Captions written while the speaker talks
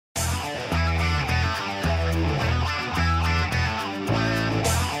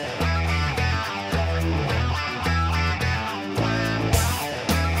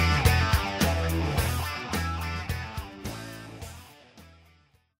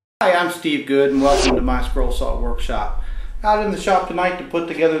I'm Steve Good and welcome to my Scroll Saw Workshop. Out in the shop tonight to put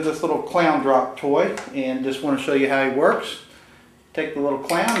together this little clown drop toy, and just want to show you how he works. Take the little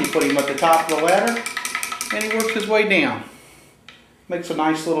clown, you put him at the top of the ladder and he works his way down. Makes a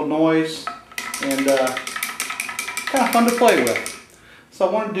nice little noise and kind of fun to play with. So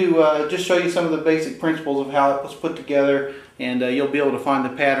I wanted to just show you some of the basic principles of how it was put together, and you'll be able to find the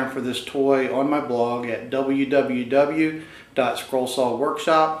pattern for this toy on my blog at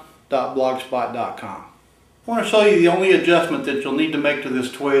www.scrollsawworkshop.blogspot.com. I want to show you the only adjustment that you'll need to make to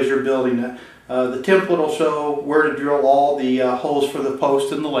this toy as you're building it. The template will show where to drill all the holes for the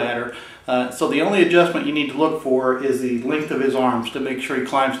post and the ladder. So the only adjustment you need to look for is the length of his arms to make sure he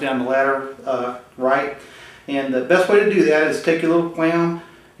climbs down the ladder right. And the best way to do that is take your little clown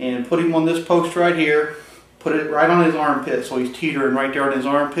and put him on this post right here. Put it right on his armpit so he's teetering right there on his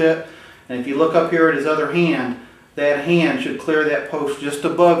armpit. And if you look up here at his other hand, that hand should clear that post just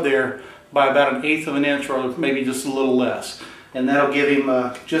above there by about 1/8 of an inch, or maybe just a little less. And that'll give him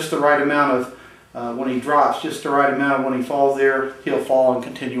just the right amount of, when he drops, just the right amount of when he falls there, he'll fall and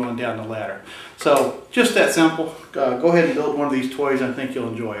continue on down the ladder. So just that simple. Go ahead and build one of these toys. I think you'll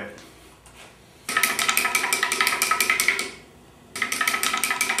enjoy it.